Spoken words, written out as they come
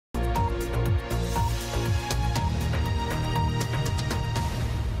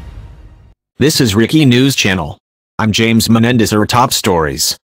This is Rickie News Channel. I'm James Menendez. Our top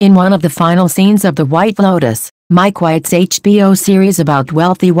stories. In one of the final scenes of The White Lotus, Mike White's HBO series about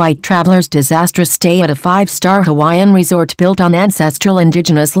wealthy white travelers' disastrous stay at a 5-star Hawaiian resort built on ancestral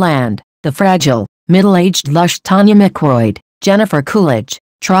indigenous land, the fragile, middle-aged lush Tanya McQuoid, Jennifer Coolidge,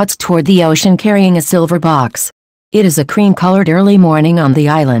 trots toward the ocean carrying a silver box. It is a cream-colored early morning on the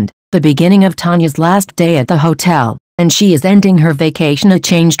island, the beginning of Tanya's last day at the hotel, and she is ending her vacation a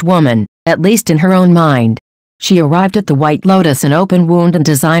changed woman, at least in her own mind. She arrived at the White Lotus in open wound and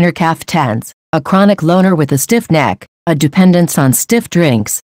designer caftans, a chronic loner with a stiff neck, a dependence on stiff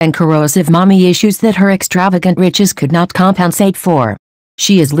drinks, and corrosive mommy issues that her extravagant riches could not compensate for.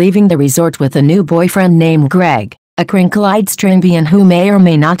 She is leaving the resort with a new boyfriend named Greg, a crinkle-eyed stringbean who may or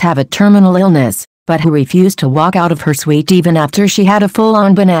may not have a terminal illness, but who refused to walk out of her suite even after she had a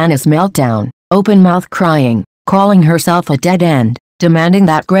full-on bananas meltdown, open-mouth crying, calling herself a dead end, demanding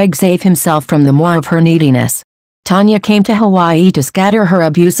that Greg save himself from the maw of her neediness. Tanya came to Hawaii to scatter her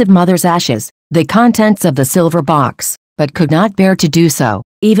abusive mother's ashes, the contents of the silver box, but could not bear to do so,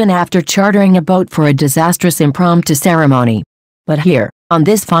 even after chartering a boat for a disastrous impromptu ceremony. But here, on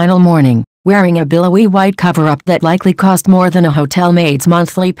this final morning, wearing a billowy white cover-up that likely cost more than a hotel maid's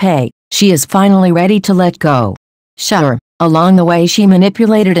monthly pay, she is finally ready to let go. Sure, along the way she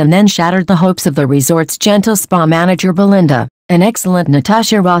manipulated and then shattered the hopes of the resort's gentle spa manager Belinda, an excellent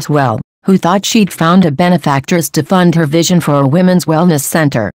Natasha Rothwell, who thought she'd found a benefactress to fund her vision for a women's wellness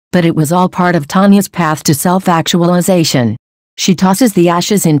center, but it was all part of Tanya's path to self-actualization. She tosses the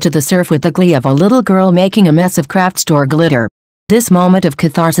ashes into the surf with the glee of a little girl making a mess of craft store glitter. This moment of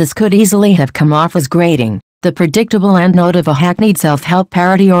catharsis could easily have come off as grating, the predictable end note of a hackneyed self-help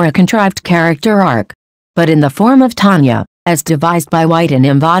parody or a contrived character arc. But in the form of Tanya, as devised by White and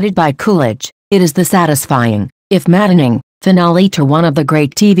embodied by Coolidge, it is the satisfying, if maddening, finale to one of the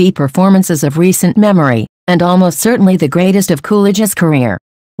great TV performances of recent memory, and almost certainly the greatest of Coolidge's career.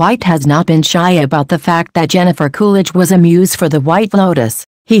 White has not been shy about the fact that Jennifer Coolidge was a muse for The White Lotus.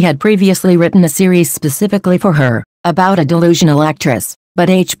 He had previously written a series specifically for her, about a delusional actress, but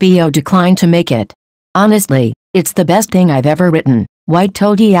HBO declined to make it. Honestly, it's the best thing I've ever written, White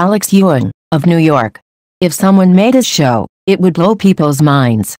told Alex Ewing, of New York. If someone made a show, it would blow people's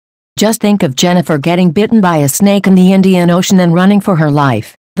minds. Just think of Jennifer getting bitten by a snake in the Indian Ocean and running for her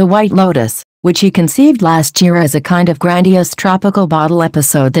life. The White Lotus, which he conceived last year as a kind of grandiose tropical bottle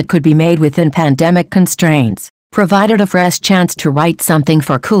episode that could be made within pandemic constraints, provided a fresh chance to write something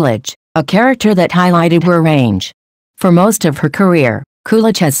for Coolidge, a character that highlighted her range. For most of her career,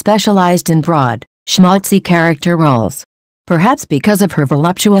 Coolidge has specialized in broad, schmaltzy character roles. Perhaps because of her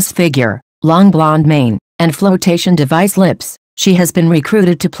voluptuous figure, long blonde mane, and flotation device lips, she has been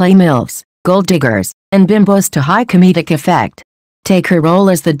recruited to play MILFs, gold diggers, and bimbos to high comedic effect. Take her role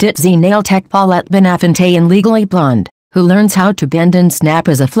as the ditzy nail tech Paulette Benefactress in Legally Blonde, who learns how to bend and snap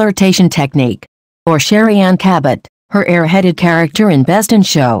as a flirtation technique. Or Sherry Ann Cabot, her airheaded character in Best in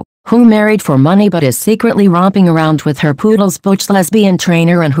Show, who married for money but is secretly romping around with her poodle's butch lesbian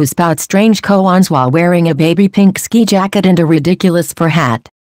trainer and who spouts strange koans while wearing a baby pink ski jacket and a ridiculous fur hat.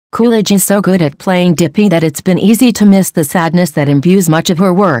 Coolidge is so good at playing dippy that it's been easy to miss the sadness that imbues much of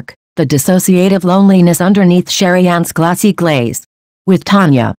her work, the dissociative loneliness underneath Sherry Ann's glassy glaze. With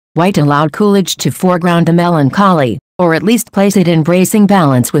Tanya, White allowed Coolidge to foreground the melancholy, or at least place it in bracing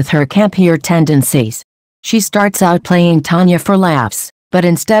balance with her campier tendencies. She starts out playing Tanya for laughs, but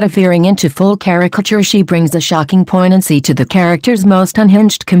instead of veering into full caricature she brings a shocking poignancy to the character's most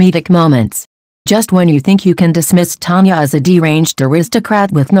unhinged comedic moments. Just when you think you can dismiss Tanya as a deranged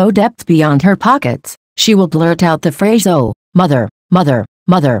aristocrat with no depth beyond her pockets, she will blurt out the phrase "oh, mother, mother,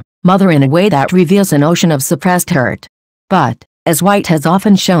 mother, mother" in a way that reveals an ocean of suppressed hurt. But, as White has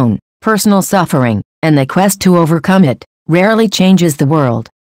often shown, personal suffering, and the quest to overcome it, rarely changes the world.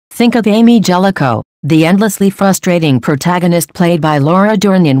 Think of Amy Jellicoe, the endlessly frustrating protagonist played by Laura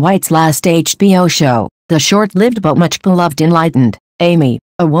Dern in White's last HBO show, the short-lived but much-beloved Enlightened Amy,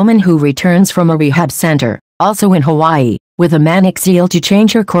 a woman who returns from a rehab center, also in Hawaii, with a manic zeal to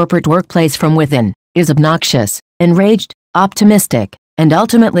change her corporate workplace from within, is obnoxious, enraged, optimistic, and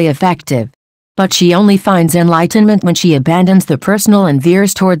ultimately effective. But she only finds enlightenment when she abandons the personal and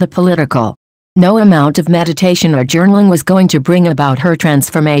veers toward the political. No amount of meditation or journaling was going to bring about her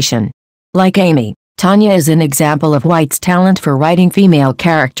transformation. Like Amy, Tanya is an example of White's talent for writing female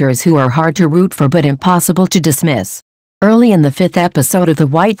characters who are hard to root for but impossible to dismiss. Early in the 5th episode of The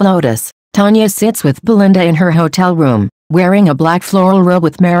White Lotus, Tanya sits with Belinda in her hotel room, wearing a black floral robe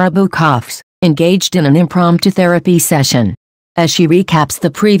with marabou cuffs, engaged in an impromptu therapy session. As she recaps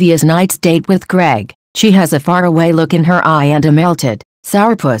the previous night's date with Greg, she has a faraway look in her eye and a melted,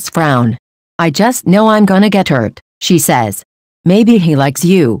 sourpuss frown. I just know I'm gonna get hurt, she says. Maybe he likes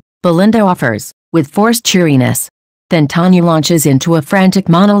you, Belinda offers, with forced cheeriness. Then Tanya launches into a frantic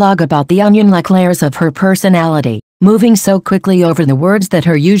monologue about the onion-like layers of her personality, moving so quickly over the words that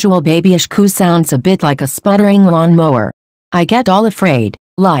her usual babyish coo sounds a bit like a sputtering lawnmower. I get all afraid,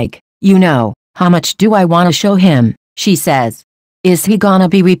 like, you know, how much do I want to show him, she says. Is he gonna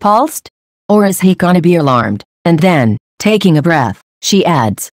be repulsed? Or is he gonna be alarmed? And then, taking a breath, she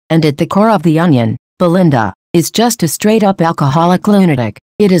adds, and at the core of the onion, Belinda, is just a straight-up alcoholic lunatic.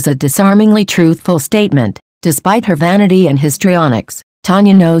 It is a disarmingly truthful statement. Despite her vanity and histrionics,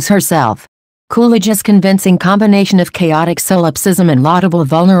 Tanya knows herself. Coolidge's convincing combination of chaotic solipsism and laudable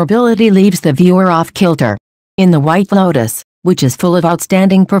vulnerability leaves the viewer off kilter. In The White Lotus, which is full of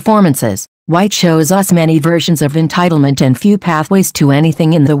outstanding performances, White shows us many versions of entitlement and few pathways to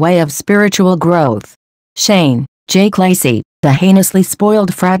anything in the way of spiritual growth. Shane, Jake Lacey, the heinously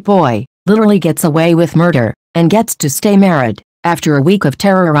spoiled frat boy, literally gets away with murder, and gets to stay married, after a week of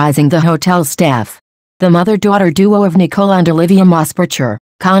terrorizing the hotel staff. The mother-daughter duo of Nicole and Olivia Mospercher,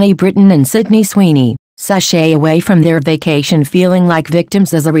 Connie Britton and Sydney Sweeney, sashay away from their vacation feeling like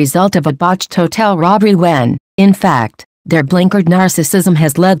victims as a result of a botched hotel robbery when, in fact, their blinkered narcissism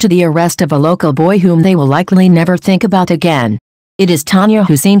has led to the arrest of a local boy whom they will likely never think about again. It is Tanya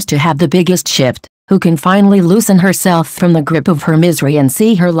who seems to have the biggest shift, who can finally loosen herself from the grip of her misery and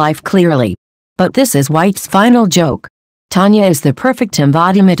see her life clearly. But this is White's final joke. Tanya is the perfect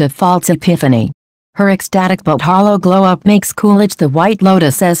embodiment of false epiphany. Her ecstatic but hollow glow-up makes Coolidge the White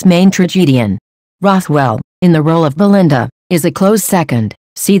Lotus's main tragedian. Rothwell, in the role of Belinda, is a close second.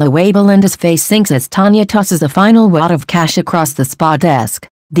 See the way Belinda's face sinks as Tanya tosses a final wad of cash across the spa desk.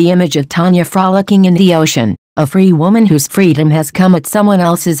 The image of Tanya frolicking in the ocean, a free woman whose freedom has come at someone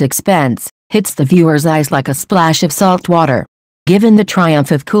else's expense, hits the viewer's eyes like a splash of salt water. Given the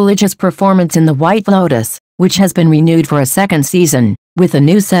triumph of Coolidge's performance in The White Lotus, which has been renewed for a second season, with a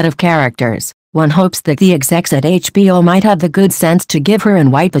new set of characters, one hopes that the execs at HBO might have the good sense to give her and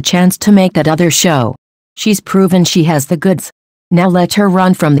White the chance to make that other show. She's proven she has the goods. Now let her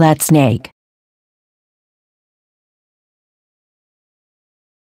run from that snake.